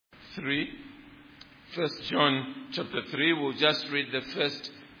3. 1 John chapter 3. We'll just read the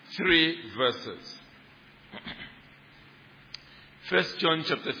first 3 verses. 1 John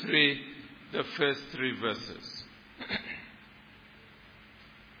chapter 3, the first 3 verses.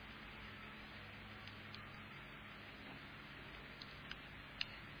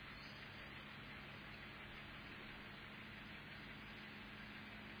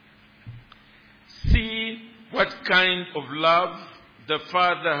 See what kind of love the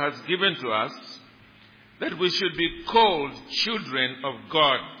Father has given to us, that we should be called children of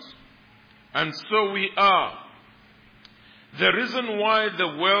God. And so we are. The reason why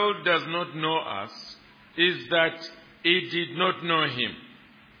the world does not know us is that it did not know Him.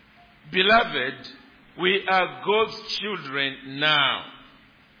 Beloved, we are God's children now,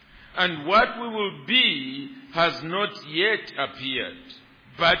 and what we will be has not yet appeared.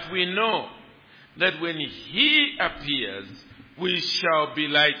 But we know that when He appears, we shall be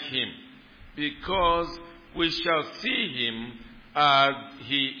like Him, because we shall see Him as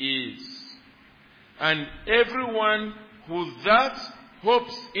He is. And everyone who thus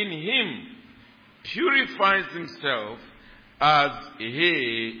hopes in Him purifies himself as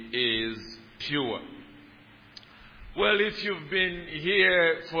He is pure. Well, if you've been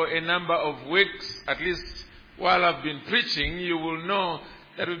here for a number of weeks, at least while I've been preaching, you will know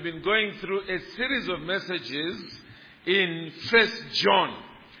that we've been going through a series of messages in 1 John.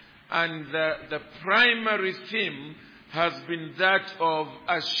 And the primary theme has been that of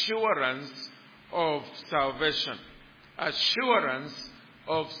assurance of salvation. Assurance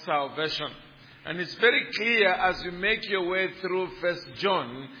of salvation. And it's very clear as you make your way through 1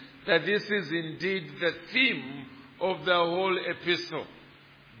 John that this is indeed the theme of the whole epistle.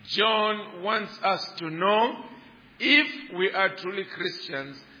 John wants us to know, if we are truly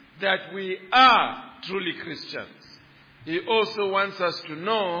Christians, that we are truly Christians. He also wants us to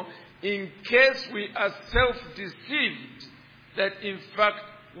know, in case we are self-deceived, that in fact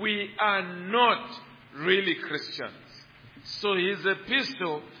we are not really Christians. So his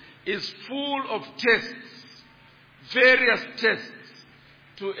epistle is full of tests, various tests,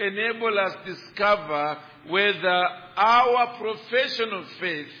 to enable us discover whether our profession of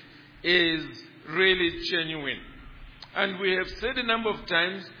faith is really genuine. And we have said a number of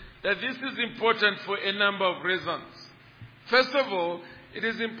times that this is important for a number of reasons. First of all, it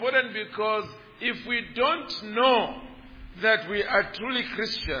is important because if we don't know that we are truly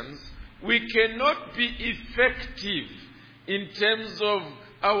Christians, we cannot be effective in terms of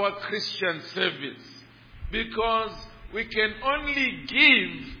our Christian service, because we can only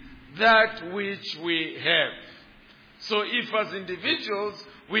give that which we have. So if as individuals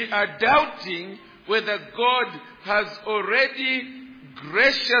we are doubting whether God has already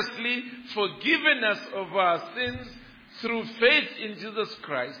graciously forgiven us of our sins through faith in Jesus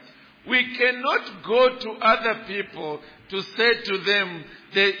Christ, we cannot go to other people to say to them,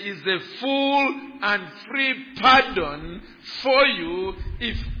 there is a full and free pardon for you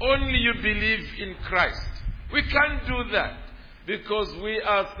if only you believe in Christ. We can't do that because we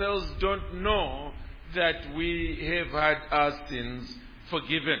ourselves don't know that we have had our sins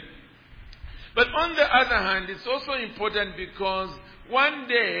forgiven. But on the other hand, it's also important because one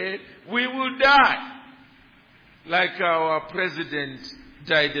day we will die, like our president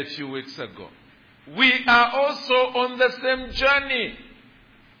died a few weeks ago. We are also on the same journey.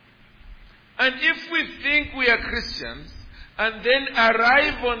 And if we think we are Christians and then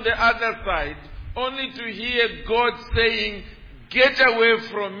arrive on the other side only to hear God saying, "Get away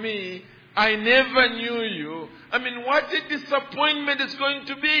from me, I never knew you," I mean, what a disappointment it's going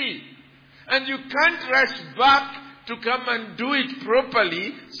to be. And you can't rush back to come and do it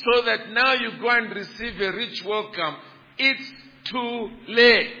properly so that now you go and receive a rich welcome. It's too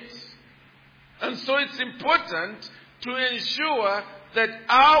late. And so it's important to ensure that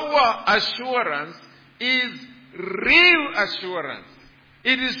our assurance is real assurance.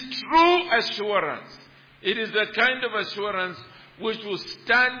 It is true assurance. It is the kind of assurance which will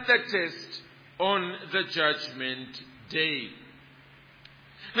stand the test on the judgment day.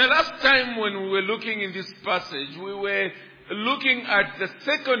 Now, last time when we were looking in this passage, we were looking at the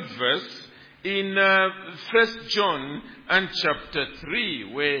second verse in 1 John and chapter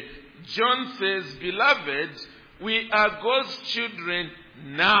 3, where John says, "Beloved, we are God's children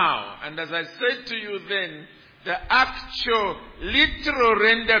now." And as I said to you then, the actual literal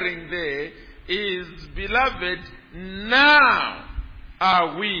rendering there is, "Beloved, now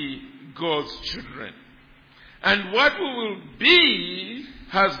are we God's children." And what we will be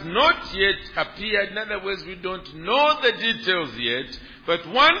has not yet appeared. In other words, we don't know the details yet. But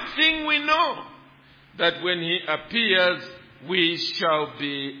one thing we know, that when He appears, we shall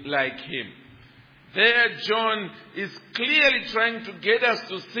be like him. There, John is clearly trying to get us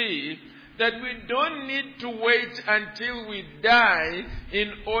to see that we don't need to wait until we die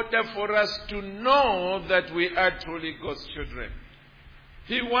in order for us to know that we are truly God's children.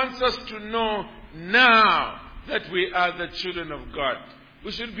 He wants us to know now that we are the children of God.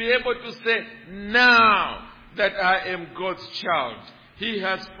 We should be able to say now that I am God's child. He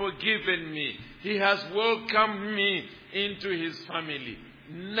has forgiven me. He has welcomed me into his family.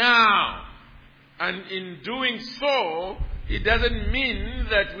 Now. And in doing so, it doesn't mean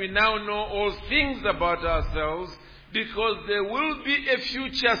that we now know all things about ourselves, because there will be a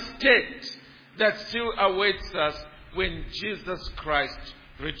future state that still awaits us when Jesus Christ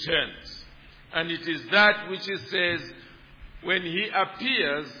returns. And it is that which it says, when he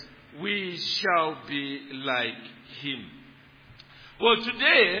appears, we shall be like him. Well,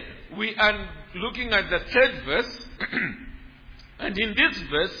 today we are looking at the third verse, and in this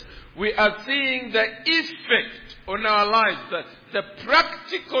verse we are seeing the effect on our lives, the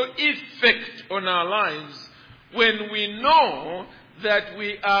practical effect on our lives when we know that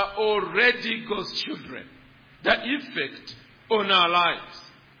we are already God's children. The effect on our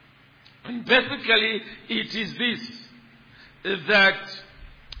lives. And basically it is this, that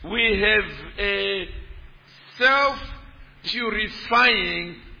we have a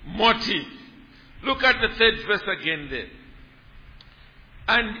self-purifying motive. Look at the third verse again there.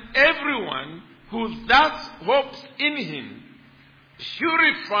 And everyone who thus hopes in him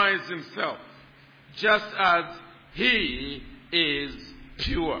purifies himself, just as he is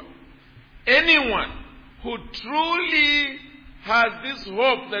pure. Anyone who truly has this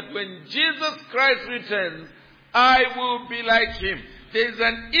hope that when Jesus Christ returns, I will be like him. There is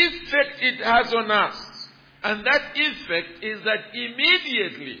an effect it has on us. And that effect is that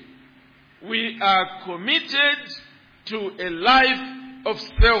immediately we are committed to a life of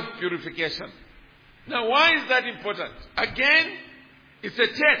self-purification. Now, why is that important? Again, it's a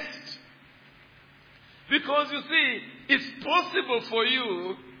test. Because you see, it's possible for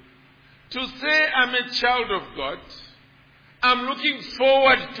you to say, I'm a child of God. I'm looking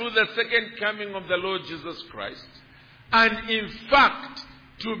forward to the second coming of the Lord Jesus Christ. And in fact,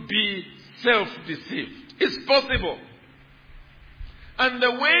 to be self-deceived. It's possible. And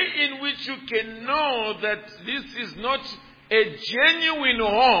the way in which you can know that this is not a genuine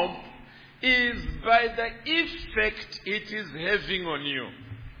hope is by the effect it is having on you.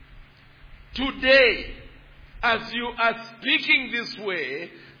 Today, as you are speaking this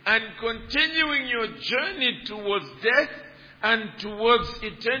way and continuing your journey towards death and towards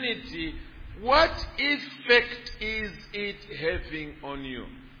eternity, what effect is it having on you?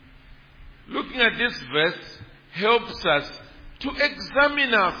 Looking at this verse helps us to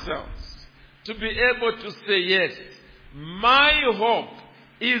examine ourselves, to be able to say, yes, my hope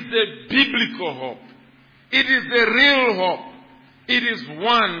is a biblical hope. It is a real hope. It is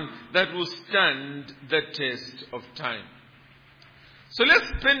one that will stand the test of time. So let's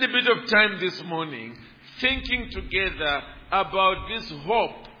spend a bit of time this morning thinking together about this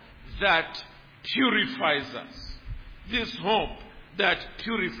hope that purifies us. This hope that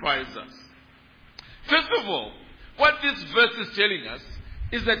purifies us. First of all, what this verse is telling us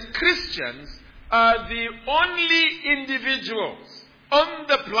is that Christians are the only individuals on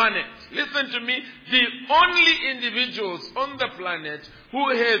the planet, listen to me, the only individuals on the planet who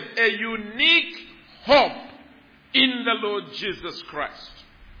have a unique hope in the Lord Jesus Christ.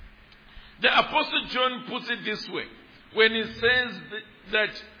 The Apostle John puts it this way when he says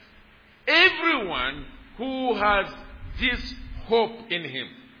that everyone who has this hope in him.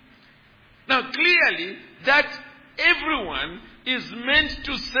 Now clearly that everyone is meant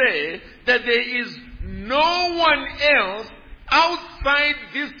to say that there is no one else outside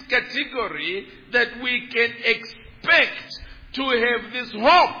this category that we can expect to have this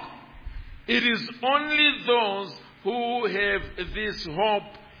hope. It is only those who have this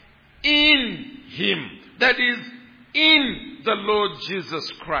hope in him. That is, in the Lord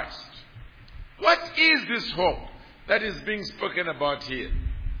Jesus Christ. What is this hope that is being spoken about here?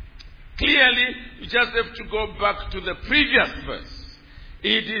 Clearly, you just have to go back to the previous verse.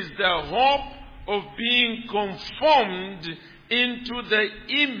 It is the hope of being conformed into the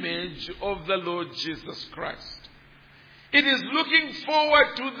image of the Lord Jesus Christ. It is looking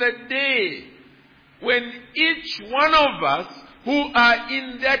forward to the day when each one of us who are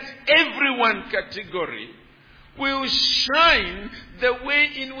in that everyone category will shine the way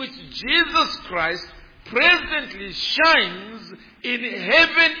in which Jesus Christ presently shines in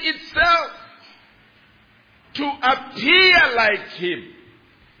heaven itself, to appear like him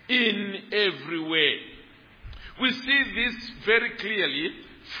in every way. We see this very clearly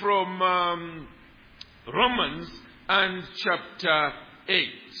from Romans and chapter 8.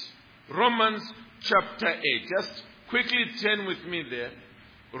 Romans chapter 8. Just quickly turn with me there.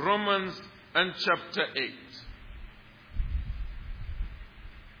 Romans and chapter 8.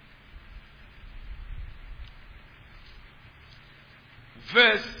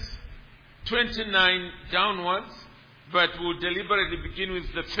 Verse 29 downwards, but we'll deliberately begin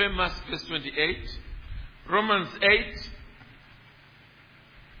with the famous verse 28. Romans 8.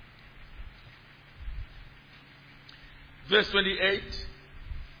 Verse 28.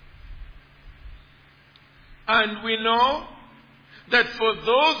 And we know that for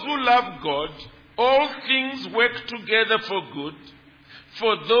those who love God, all things work together for good,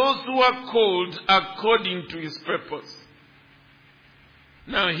 for those who are called according to his purpose.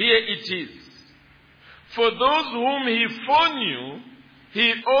 Now here it is. For those whom he foreknew,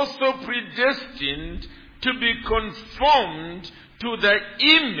 he also predestined to be conformed to the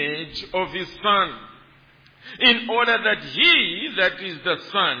image of his Son, in order that he, that is the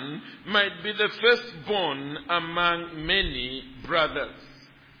Son, might be the firstborn among many brothers.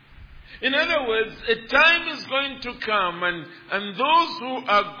 In other words, a time is going to come, and those who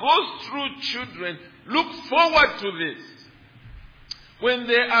are God's true children look forward to this, when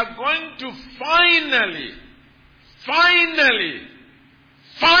they are going to finally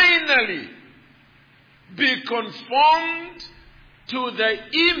be conformed to the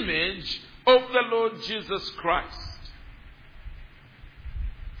image of the Lord Jesus Christ.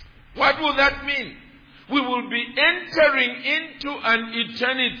 What will that mean? We will be entering into an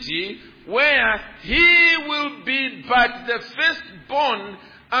eternity where he will be but the firstborn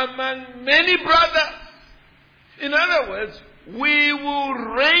among many brothers. In other words, we will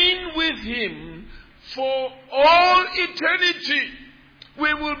reign with him for all eternity.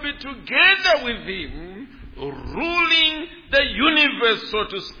 We will be together with him, ruling the universe, so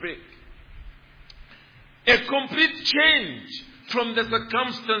to speak. A complete change from the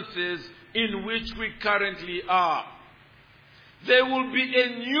circumstances in which we currently are. There will be a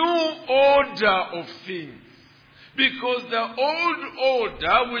new order of things. Because the old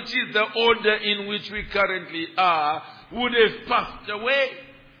order, which is the order in which we currently are, would have passed away.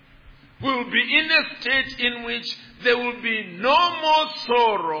 We will be in a state in which there will be no more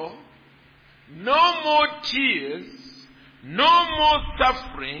sorrow, no more tears, no more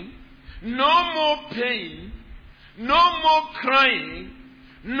suffering, no more pain, no more crying,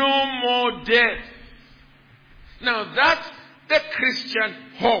 no more death. Now that's the Christian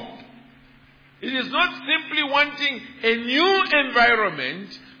hope. It is not simply wanting a new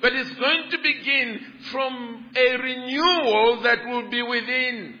environment, but it's going to begin from a renewal that will be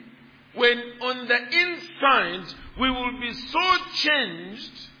within. When on the inside we will be so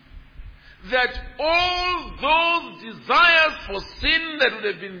changed that all those desires for sin that would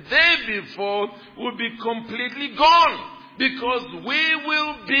have been there before will be completely gone, because we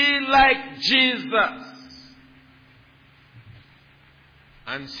will be like Jesus.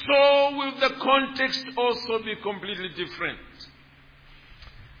 And so will the context also be completely different.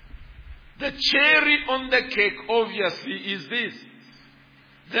 The cherry on the cake, obviously, is this: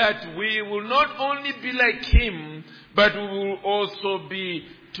 that we will not only be like him, but we will also be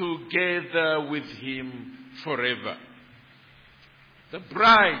together with him forever. The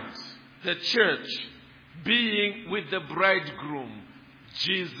bride, the church, being with the bridegroom,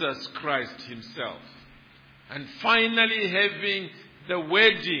 Jesus Christ himself. And finally having the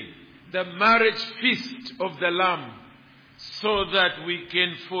wedding, the marriage feast of the Lamb, so that we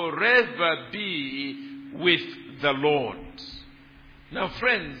can forever be with the Lord. Now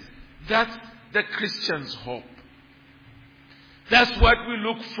friends, that's the Christian's hope. That's what we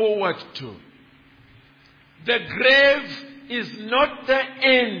look forward to. The grave is not the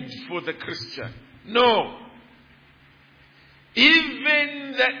end for the Christian. No.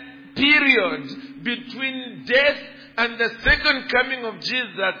 Even the period between death and the second coming of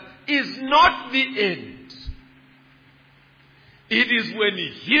Jesus is not the end. It is when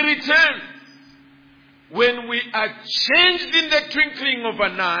he returns, when we are changed in the twinkling of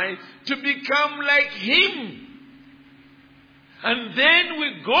an eye to become like him. And then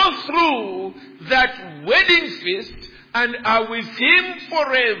we go through that wedding feast and are with him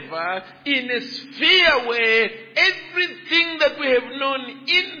forever in a sphere where everything that we have known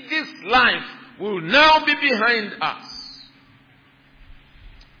in this life will now be behind us.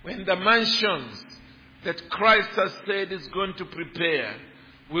 When the mansions that Christ has said is going to prepare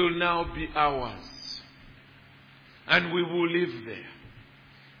will now be ours. And we will live there,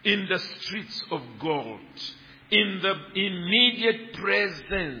 in the streets of gold, in the immediate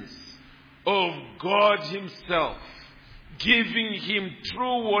presence of God himself, giving him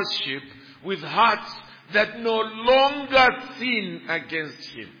true worship with hearts that no longer sin against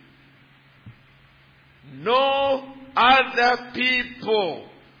him. No other people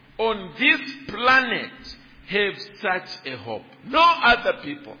on this planet have such a hope. No other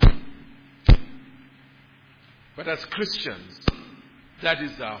people. But as Christians, that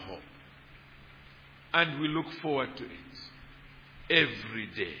is our hope. And we look forward to it every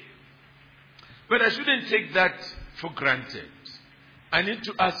day. But I shouldn't take that for granted. I need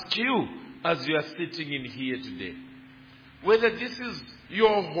to ask you, as you are sitting in here today, whether this is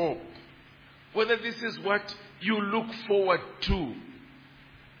your hope, whether this is what you look forward to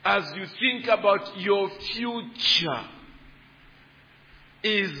as you think about your future.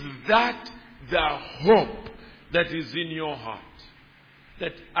 Is that the hope that is in your heart?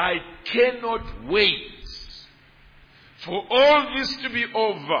 That I cannot wait for all this to be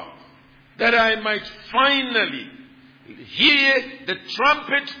over, that I might finally hear the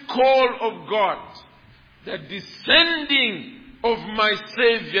trumpet call of God, the descending of my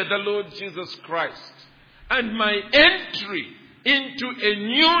Savior, the Lord Jesus Christ, and my entry into a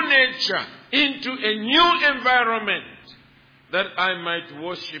new nature, into a new environment, that I might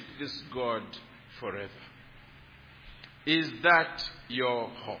worship this God forever. Is that your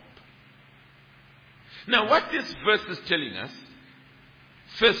hope? Now, what this verse is telling us,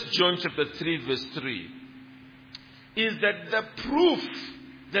 1 John chapter 3 verse 3, is that the proof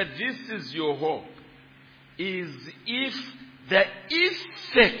that this is your hope is if the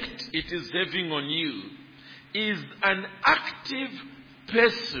effect it is having on you is an active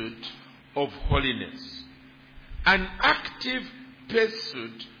pursuit of holiness. An active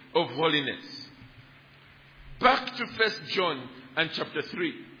pursuit of holiness. Back to 1 John and chapter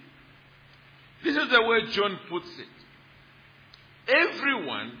 3. This is the way John puts it.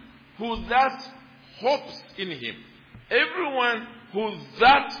 Everyone who thus hopes in him. Everyone who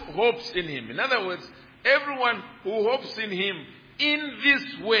thus hopes in him. In other words, everyone who hopes in him in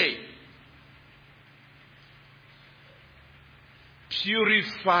this way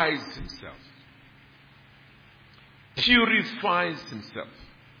purifies himself. Purifies himself.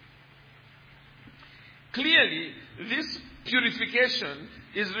 Clearly, this purification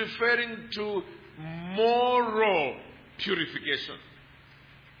is referring to moral purification.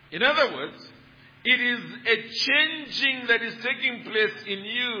 In other words, it is a changing that is taking place in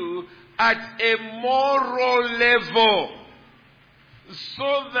you at a moral level,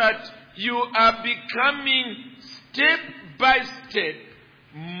 so that you are becoming step by step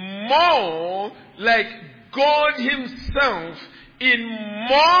more like God himself in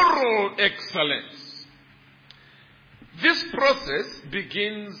moral excellence. This process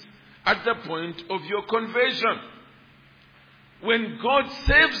begins at the point of your conversion. When God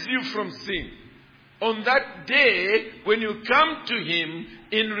saves you from sin, on that day when you come to him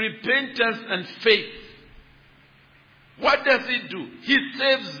in repentance and faith, what does he do? He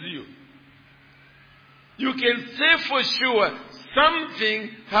saves you. You can say for sure, something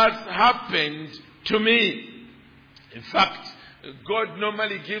has happened to me. In fact, God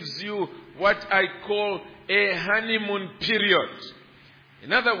normally gives you what I call a honeymoon period.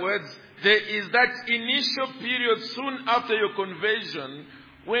 In other words, there is that initial period soon after your conversion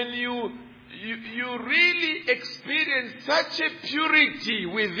when you really experience such a purity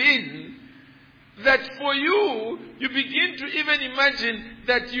within that for you begin to even imagine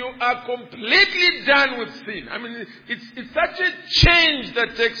that you are completely done with sin. I mean, it's such a change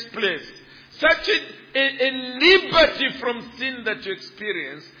that takes place, such a liberty from sin that you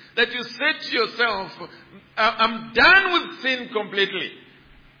experience, that you say to yourself, I'm done with sin completely.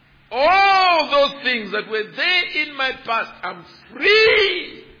 All those things that were there in my past, I'm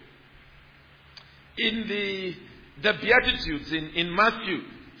free. In the Beatitudes in Matthew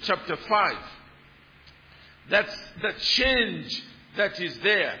chapter 5, that's the change that is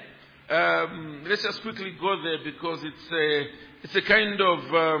there. Let's just quickly go there because it's a kind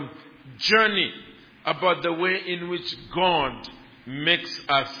of journey about the way in which God makes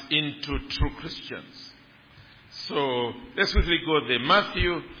us into true Christians. So let's quickly go there.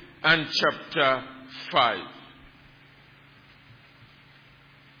 Matthew and chapter 5.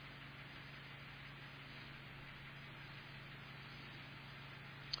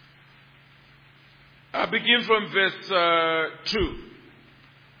 I begin from verse 2.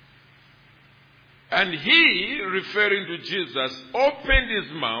 And he, referring to Jesus, opened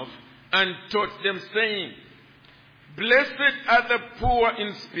his mouth and taught them, saying, Blessed are the poor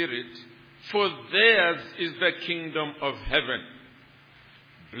in spirit, for theirs is the kingdom of heaven.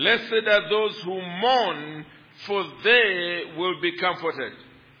 Blessed are those who mourn, for they will be comforted.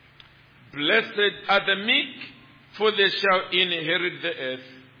 Blessed are the meek, for they shall inherit the earth.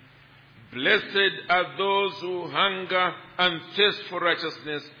 Blessed are those who hunger and thirst for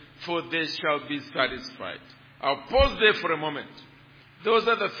righteousness, for they shall be satisfied. I'll pause there for a moment. Those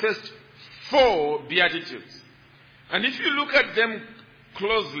are the first 4 Beatitudes. And if you look at them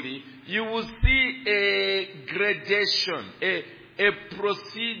closely, you will see a gradation, a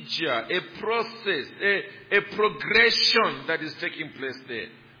procedure, a process, a progression that is taking place there.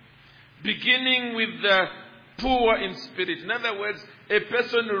 Beginning with the poor in spirit. In other words, a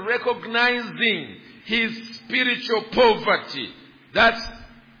person recognizing his spiritual poverty. That's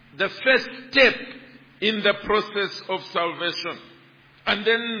the first step in the process of salvation. And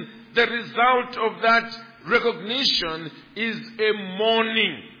then the result of that recognition is a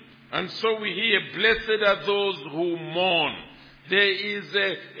mourning. And so we hear, blessed are those who mourn. There is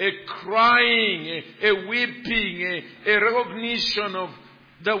a crying, a weeping, a recognition of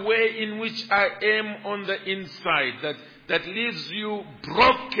the way in which I am on the inside, that leaves you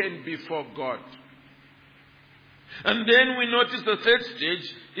broken before God. And then we notice the third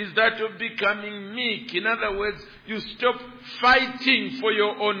stage is that of becoming meek. In other words, you stop fighting for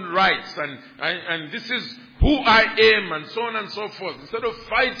your own rights and this is who I am and so on and so forth. Instead of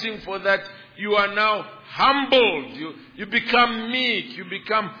fighting for that, you are now humbled. You become meek. You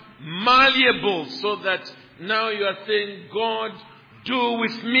become malleable so that now you are saying, God, do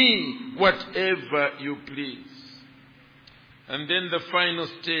with me whatever you please. And then the final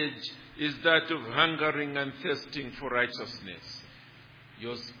stage is that of hungering and thirsting for righteousness.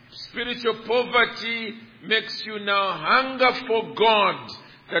 Your spiritual poverty makes you now hunger for God,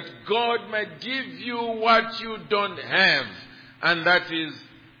 that God might give you what you don't have, and that is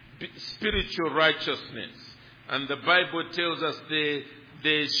spiritual righteousness. And the Bible tells us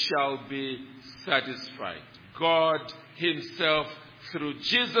they shall be satisfied. God Himself, through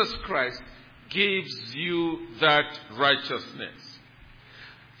Jesus Christ, gives you that righteousness.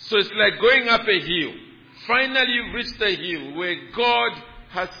 So it's like going up a hill. Finally you've reached the hill where God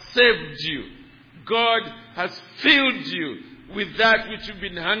has saved you. God has filled you with that which you've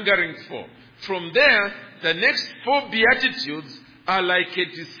been hungering for. From there, the next 4 Beatitudes are like a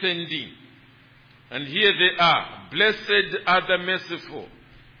descending. And here they are. Blessed are the merciful,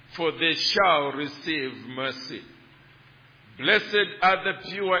 for they shall receive mercy. Blessed are the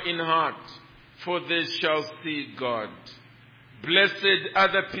pure in heart, for they shall see God. Blessed are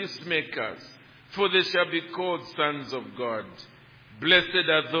the peacemakers, for they shall be called sons of God. Blessed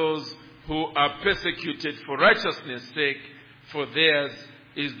are those who are persecuted for righteousness' sake, for theirs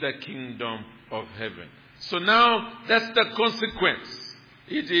is the kingdom of heaven. So now that's the consequence.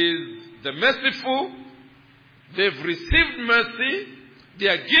 It is the merciful, they've received mercy, they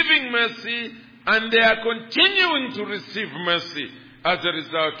are giving mercy, and they are continuing to receive mercy as a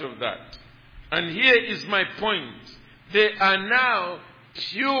result of that. And here is my point. They are now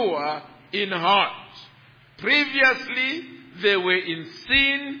pure in heart. Previously, they were in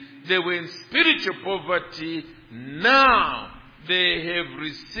sin, they were in spiritual poverty. Now, they have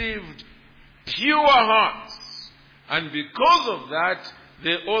received pure hearts. And because of that,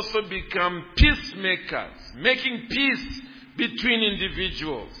 they also become peacemakers, making peace between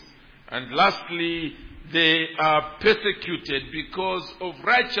individuals. And lastly, they are persecuted because of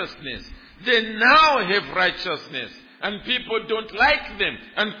righteousness. They now have righteousness, and people don't like them,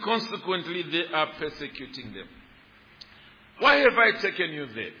 and consequently they are persecuting them. Why have I taken you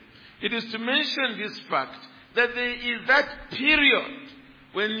there? It is to mention this fact that there is that period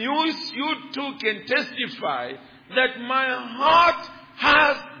when you too can testify that my heart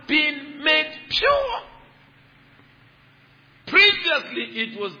has been made pure. Previously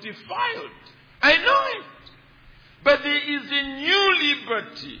it was defiled. I know it. But there is a new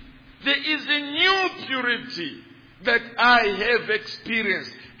liberty. There is a new purity that I have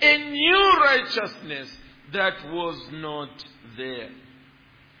experienced. A new righteousness that was not there.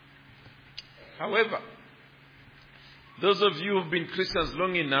 However, those of you who have been Christians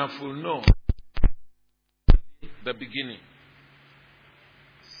long enough will know the beginning.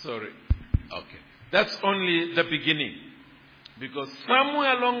 Sorry. Okay. That's only the beginning. Because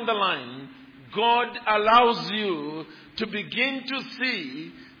somewhere along the line, God allows you to begin to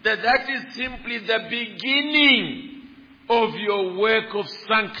see that that is simply the beginning of your work of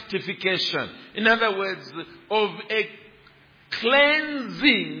sanctification. In other words, of a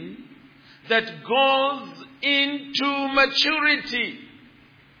cleansing that goes into maturity.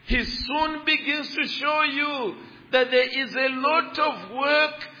 He soon begins to show you that there is a lot of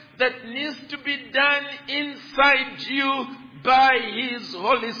work that needs to be done inside you by His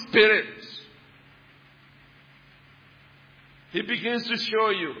Holy Spirit. He begins to show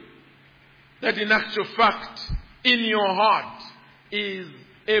you that in actual fact, in your heart is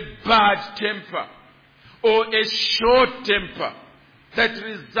a bad temper or a short temper that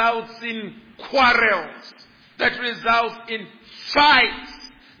results in quarrels, that results in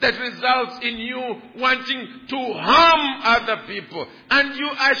fights, that results in you wanting to harm other people. And you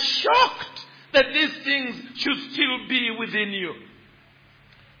are shocked that these things should still be within you.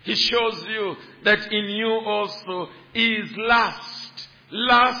 He shows you that in you also is lust.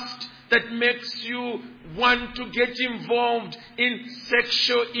 Lust that makes you want to get involved in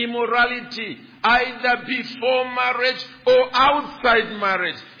sexual immorality, either before marriage or outside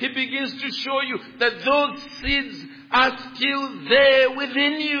marriage. He begins to show you that those seeds are still there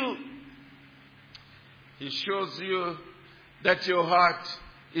within you. He shows you that your heart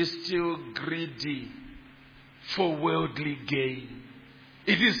is still greedy for worldly gain.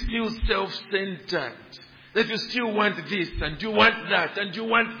 It is still self-centered. That you still want this and you want that and you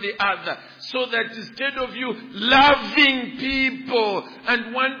want the other. So that instead of you loving people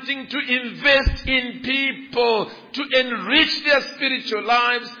and wanting to invest in people to enrich their spiritual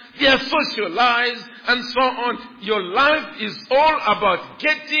lives, their social lives, and so on, your life is all about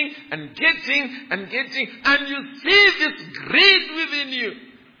getting and getting and getting. And you see this greed within you,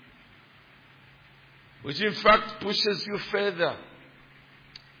 which in fact pushes you further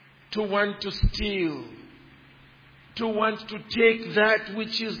to want to steal, to want to take that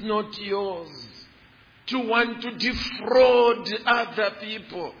which is not yours, to want to defraud other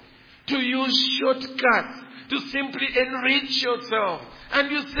people, to use shortcuts, to simply enrich yourself.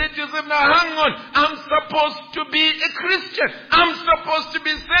 And you say to yourself, now hang on, I'm supposed to be a Christian. I'm supposed to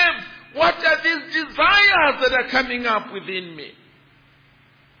be saved. What are these desires that are coming up within me?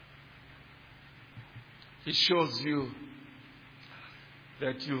 He shows you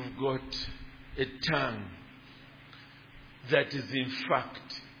that you've got a tongue that is in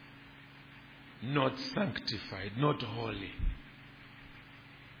fact not sanctified, not holy.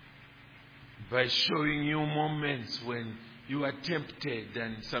 By showing you moments when you are tempted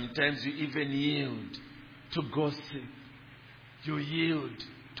and sometimes you even yield to gossip. You yield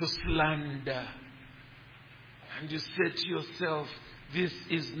to slander. And you say to yourself, this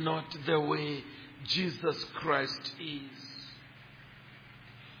is not the way Jesus Christ is.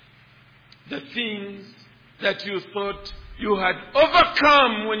 The things that you thought you had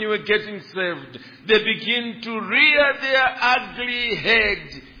overcome when you were getting saved, they begin to rear their ugly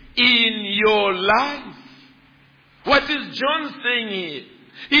head in your life. What is John saying here?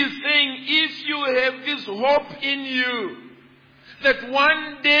 He's saying if you have this hope in you, that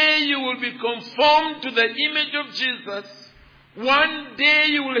one day you will be conformed to the image of Jesus, one day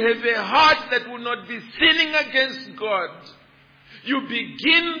you will have a heart that will not be sinning against God. You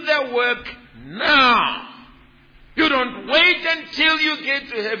begin the work now. You don't wait until you get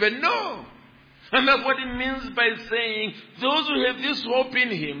to heaven. No. And that's what it means by saying those who have this hope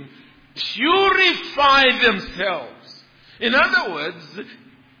in Him purify themselves. In other words,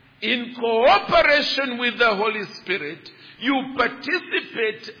 in cooperation with the Holy Spirit, you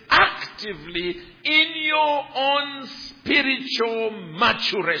participate actively in your own spiritual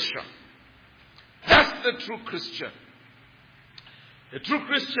maturation. That's the true Christian. A true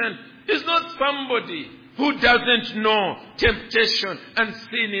Christian is not somebody who doesn't know temptation and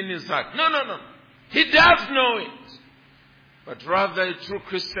sin in his heart. No. He does know it. But rather a true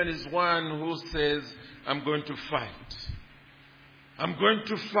Christian is one who says, I'm going to fight. I'm going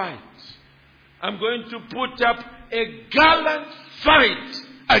to fight. I'm going to put up a gallant fight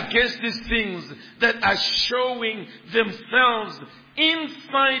against these things that are showing themselves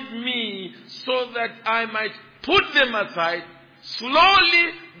inside me so that I might put them aside slowly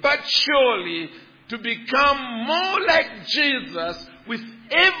but surely to become more like Jesus with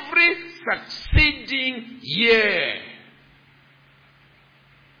every succeeding year.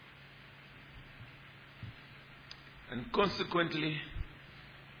 And consequently,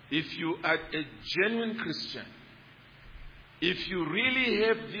 if you are a genuine Christian, if you really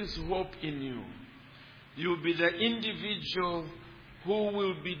have this hope in you, you'll be the individual who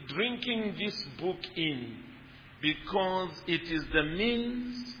will be drinking this book in, because it is the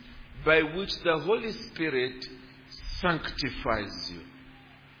means by which the Holy Spirit sanctifies you.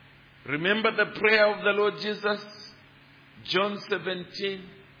 Remember the prayer of the Lord Jesus? John 17.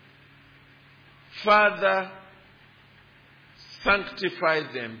 Father,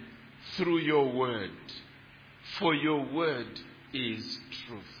 sanctify them through your word, for your word is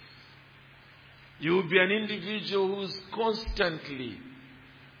truth. You will be an individual who is constantly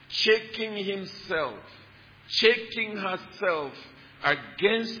checking himself, checking herself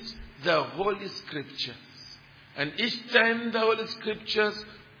against the Holy Scriptures. And each time the Holy Scriptures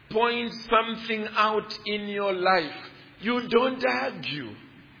point something out in your life, you don't argue.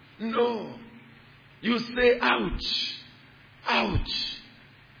 No. You say, ouch, ouch.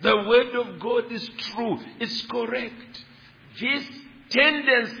 The word of God is true. It's correct. This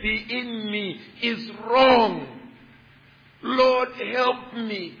tendency in me is wrong. Lord, help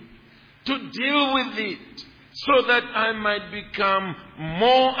me to deal with it so that I might become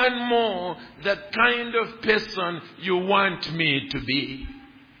more and more the kind of person you want me to be.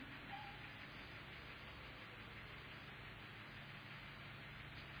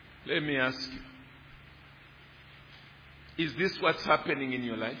 Let me ask you, is this what's happening in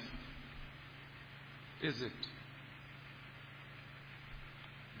your life? Is it?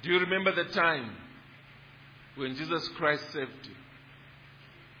 Do you remember the time when Jesus Christ saved you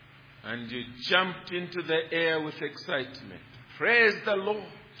and you jumped into the air with excitement? Praise the Lord.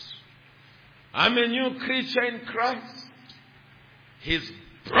 I'm a new creature in Christ. He's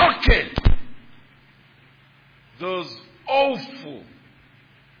broken those awful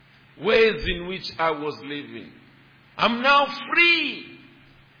ways in which I was living. I'm now free.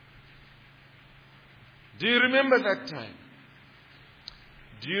 Do you remember that time?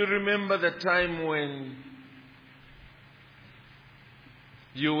 Do you remember the time when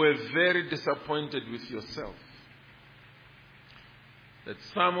you were very disappointed with yourself? That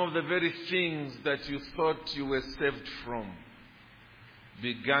some of the very things that you thought you were saved from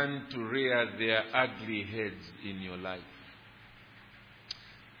began to rear their ugly heads in your life.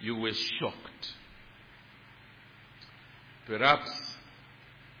 You were shocked. Perhaps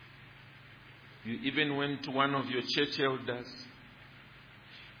you even went to one of your church elders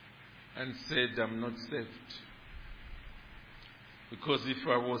and said, I'm not saved. Because if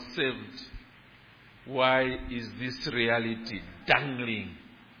I was saved, why is this reality dangling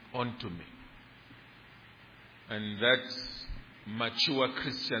onto me? And that mature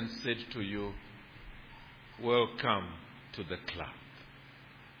Christian said to you, welcome to the club.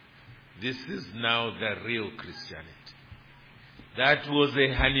 This is now the real Christianity. That was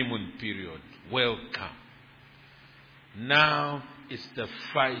a honeymoon period. Welcome. Now it's the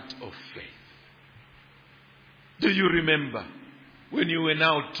fight of faith. Do you remember when you were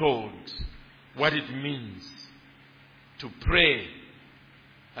now told what it means to pray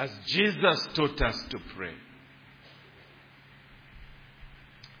as Jesus taught us to pray?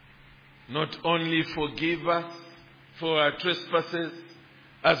 Not only forgive us for our trespasses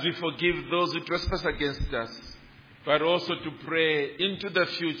as we forgive those who trespass against us, but also to pray into the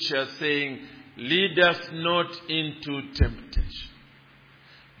future saying, lead us not into temptation,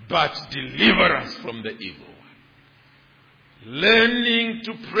 but deliver us from the evil one. Learning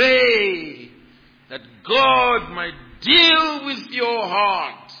to pray that God might deal with your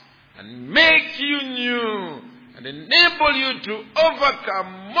heart and make you new and enable you to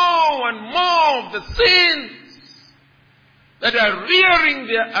overcome more and more of the sins that are rearing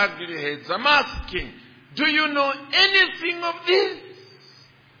their ugly heads. I'm asking, do you know anything of this?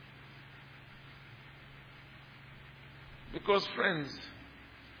 Because friends,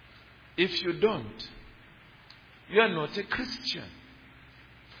 if you don't, you are not a Christian.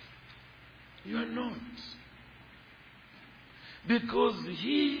 You are not. Because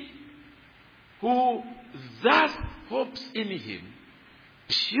he who thus hopes in him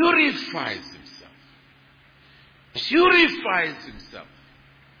purifies himself. Purifies himself.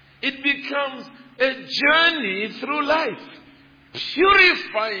 It becomes a journey through life.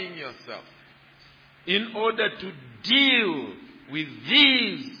 Purifying yourself in order to deal with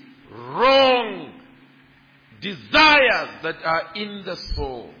these wrong desires that are in the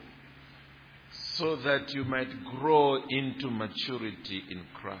soul, so that you might grow into maturity in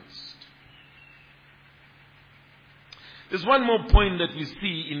Christ. There's one more point that we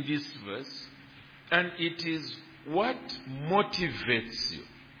see in this verse, and it is what motivates you.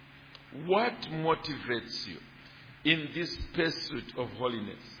 What motivates you in this pursuit of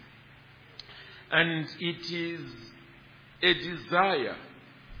holiness? And it is a desire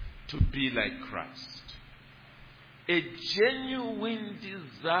to be like Christ. A genuine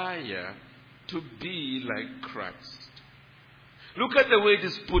desire to be like Christ. Look at the way it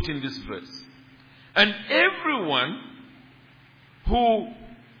is put in this verse. And everyone who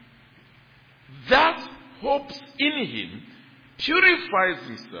thus hopes in him purifies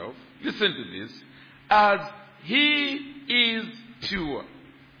himself, listen to this, as he is pure.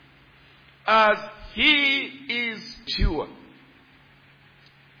 As he is pure.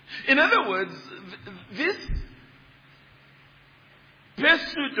 In other words, this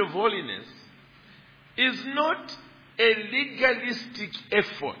pursuit of holiness is not a legalistic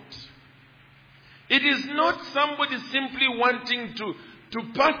effort. It is not somebody simply wanting to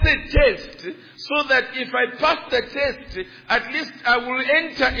pass a test so that if I pass the test, at least I will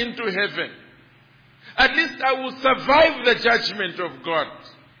enter into heaven. At least I will survive the judgment of God.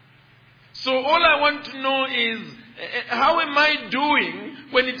 So all I want to know is, how am I doing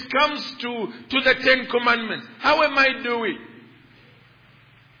when it comes to the 10 Commandments? How am I doing?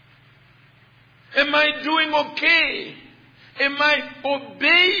 Am I doing okay? Am I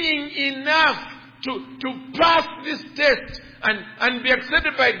obeying enough to pass this test and be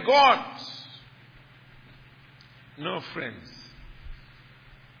accepted by God? No, friends.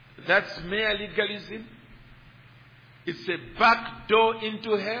 That's mere legalism. It's a back door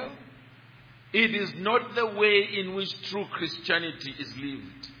into hell. It is not the way in which true Christianity is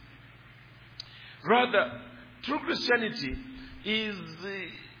lived. Rather, true Christianity is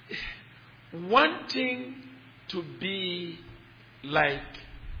wanting to be like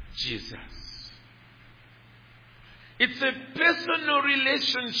Jesus. It's a personal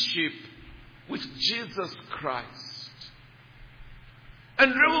relationship with Jesus Christ.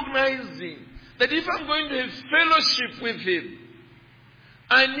 And recognizing that if I'm going to have fellowship with Him,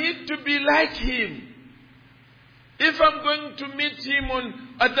 I need to be like Him. If I'm going to meet Him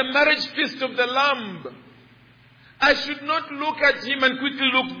at the marriage feast of the Lamb, I should not look at Him and quickly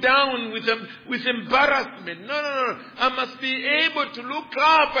look down with embarrassment. No. I must be able to look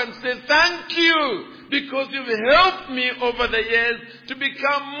up and say, thank you, because you've helped me over the years to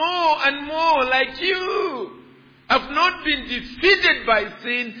become more and more like you. I've not been defeated by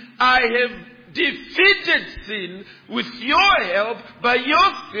sin. I have defeated sin with your help, by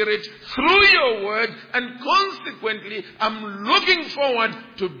your Spirit, through your word, and consequently, I'm looking forward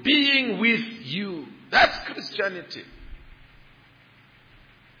to being with you. That's Christianity.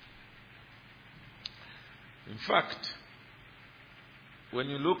 In fact, when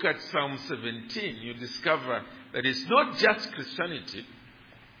you look at Psalm 17, you discover that it's not just Christianity,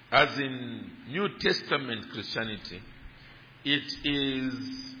 as in New Testament Christianity. It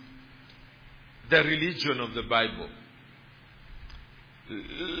is the religion of the Bible.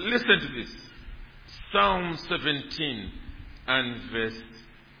 Listen to this. Psalm 17 and verse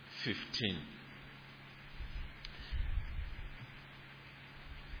 15.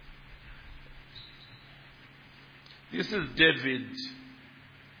 This is David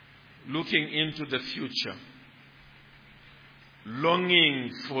looking into the future,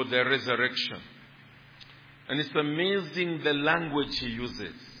 longing for the resurrection. And it's amazing the language he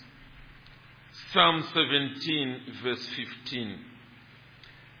uses. Psalm 17 verse 15.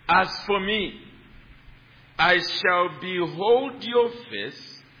 As for me, I shall behold your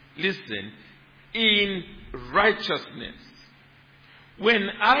face, listen, in righteousness. When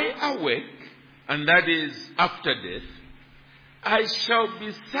I awake, and that is after death, I shall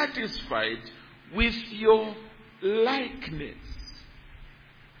be satisfied with your likeness.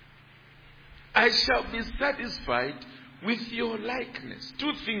 I shall be satisfied with your likeness.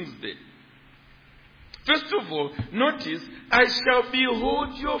 Two things there. First of all, notice, I shall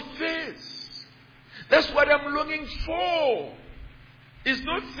behold your face. That's what I'm longing for. It's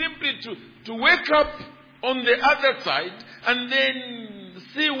not simply to wake up on the other side and then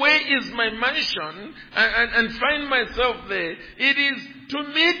see where is my mansion and find myself there. It is to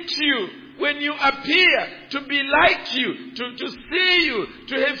meet you when you appear, to be like you, to see you,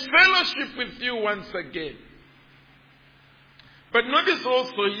 to have fellowship with you once again. But notice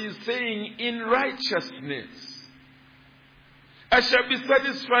also he is saying, in righteousness. I shall be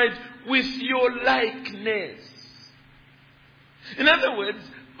satisfied with your likeness. In other words,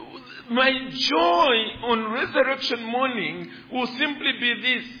 my joy on resurrection morning will simply be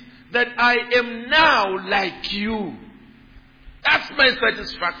this, that I am now like you. That's my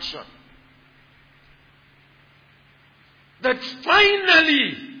satisfaction. That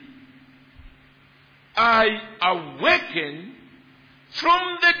finally I awaken from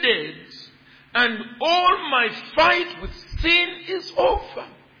the dead and all my fight with sin is over.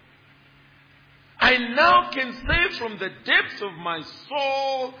 I now can say from the depths of my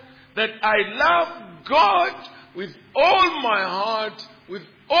soul that I love God with all my heart, with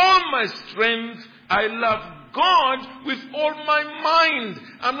all my strength. I love God with all my mind.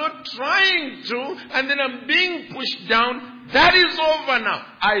 I'm not trying to, and then I'm being pushed down. That is over now.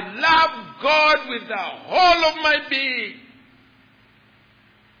 I love God with the whole of my being.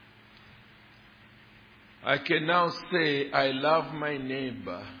 I can now say, I love my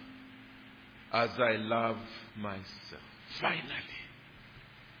neighbor as I love myself. Finally.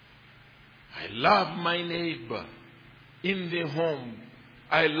 I love my neighbor in the home.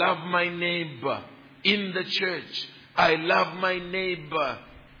 I love my neighbor in the church. I love my neighbor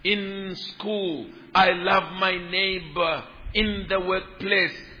in school. I love my neighbor in the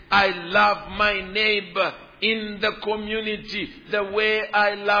workplace. I love my neighbor in the community the way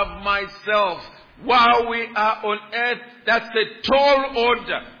I love myself. While we are on earth, that's a tall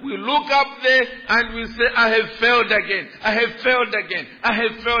order. We look up there and we say, I have failed again. I have failed again. I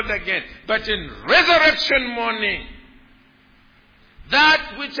have failed again. But in resurrection morning,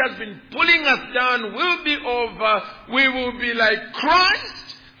 that which has been pulling us down will be over. We will be like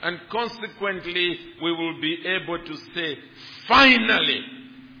Christ. And consequently, we will be able to say, finally,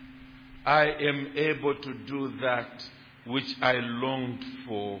 I am able to do that which I longed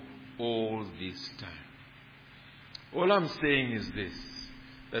for all this time. All I'm saying is this,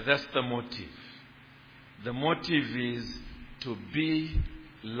 that's the motive. The motive is to be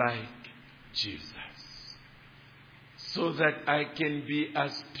like Jesus, so that I can be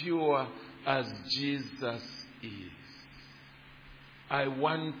as pure as Jesus is. I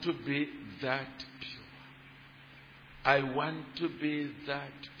want to be that pure. I want to be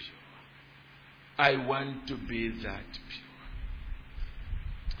that pure. I want to be that pure.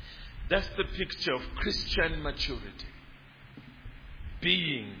 That's the picture of Christian maturity.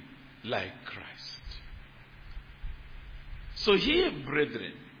 Being like Christ. So here,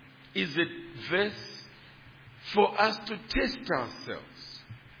 brethren, is a verse for us to test ourselves.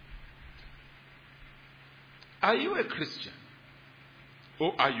 Are you a Christian?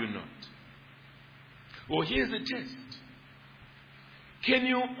 Or are you not? Or here's a test. Can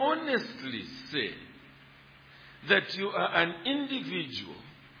you honestly say that you are an individual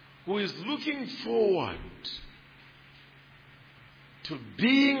who is looking forward to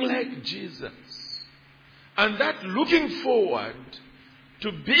being like Jesus, and that looking forward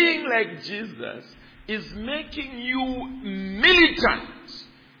to being like Jesus is making you militant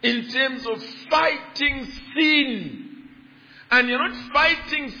in terms of fighting sin? And you're not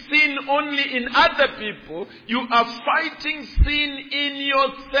fighting sin only in other people, you are fighting sin in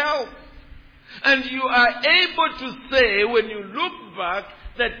yourself. And you are able to say, when you look back,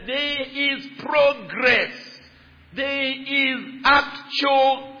 that there is progress. There is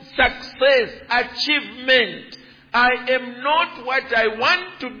actual success, achievement. I am not what I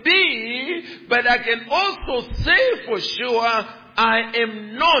want to be, but I can also say for sure, I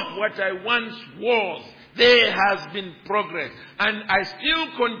am not what I once was. There has been progress. And I still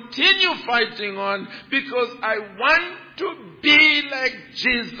continue fighting on because I want to be like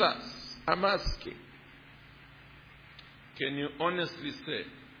Jesus. I'm asking. Can you honestly say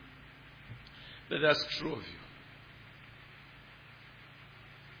that that's true of you?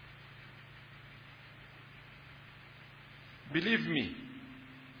 Believe me,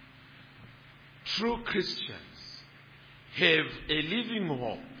 true Christians have a living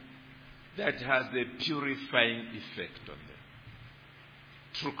hope that has a purifying effect on them.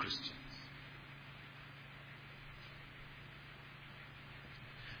 True Christians.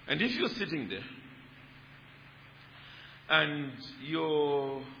 And if you're sitting there and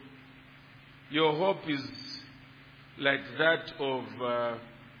your hope is like that of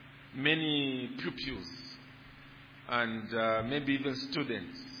many pupils and maybe even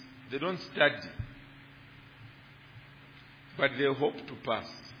students, they don't study, but they hope to pass.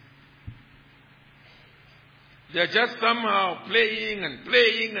 They're just somehow playing and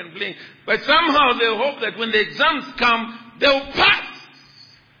playing and playing, but somehow they hope that when the exams come, they'll pass.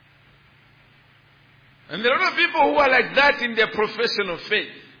 And there are a lot of people who are like that in their profession of faith.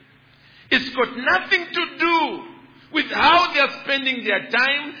 It's got nothing to do with how they are spending their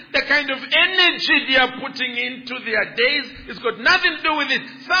time, the kind of energy they are putting into their days. It's got nothing to do with it.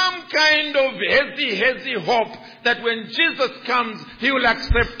 Some kind of hazy hope that when Jesus comes, he will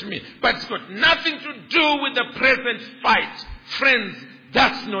accept me. But it's got nothing to do with the present fight. Friends,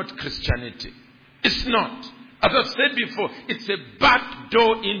 that's not Christianity. It's not. As I've said before, it's a back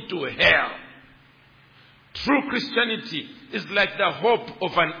door into hell. True Christianity is like the hope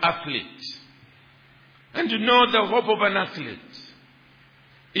of an athlete. And you know the hope of an athlete.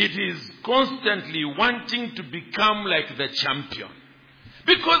 It is constantly wanting to become like the champion.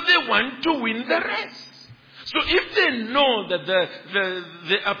 Because they want to win the race. So if they know that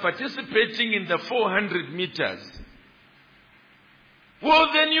they are participating in the 400 meters, well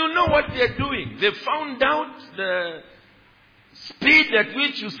then you know what they're doing. They found out the speed at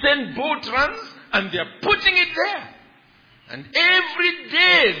which Usain Bolt runs, and they're putting it there. And every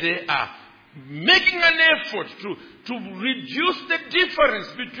day they are making an effort to reduce the difference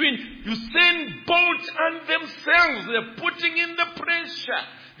between Usain Bolt and themselves. They're putting in the pressure.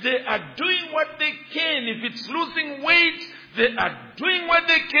 They are doing what they can. If it's losing weight, they are doing what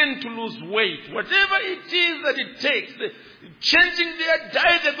they can to lose weight. Whatever it is that it takes. Changing their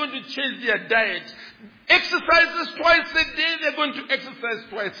diet, they're going to change their diet. exercises twice a day, they're going to exercise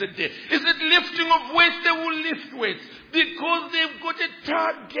twice a day. Is it lifting of weights? They will lift weights because they've got a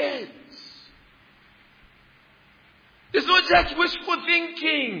target. It's not just wishful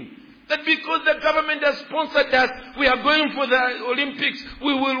thinking that because the government has sponsored us, we are going for the Olympics,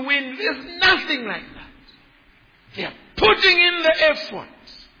 we will win. There's nothing like that. They are putting in the effort.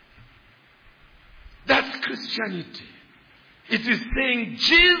 That's Christianity. It is saying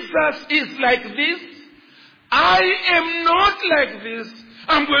Jesus is like this. I am not like this.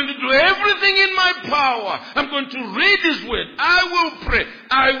 I'm going to do everything in my power. I'm going to read His word. I will pray.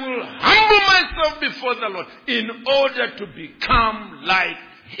 I will humble myself before the Lord in order to become like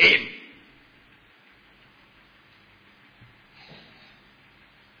Him.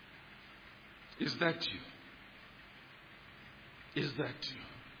 Is that you? Is that you?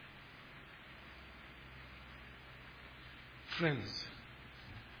 Friends,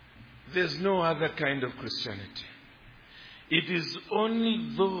 there's no other kind of Christianity. It is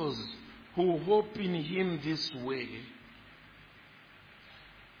only those who hope in Him this way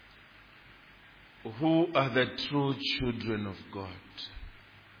who are the true children of God.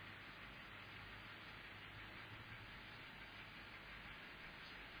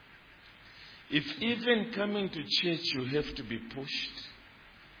 If even coming to church you have to be pushed,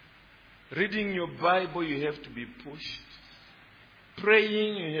 reading your Bible you have to be pushed,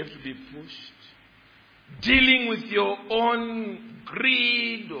 praying you have to be pushed, dealing with your own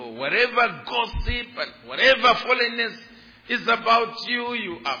greed or whatever gossip and whatever fallenness is about you,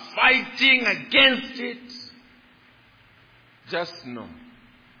 you are fighting against it, just know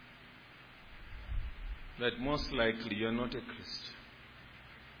that most likely you are not a Christian.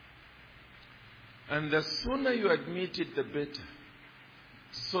 And the sooner you admit it, the better.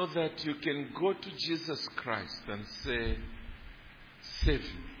 So that you can go to Jesus Christ and say, save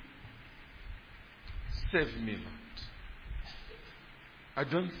me. Save me, Lord. I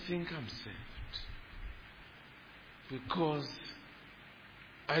don't think I'm saved. Because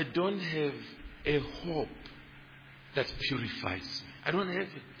I don't have a hope that purifies me. I don't have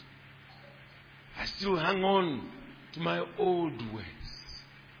it. I still hang on to my old ways.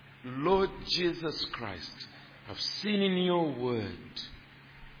 Lord Jesus Christ, I've seen in your word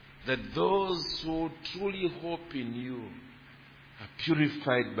that those who truly hope in you are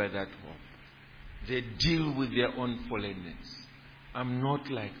purified by that hope. They deal with their own fallenness. I'm not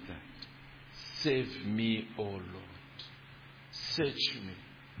like that. Save me, O Lord. Search me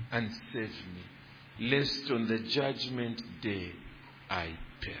and save me, lest on the judgment day I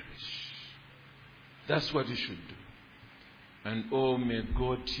perish. That's what you should do. And oh, may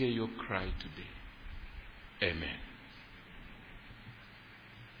God hear your cry today. Amen.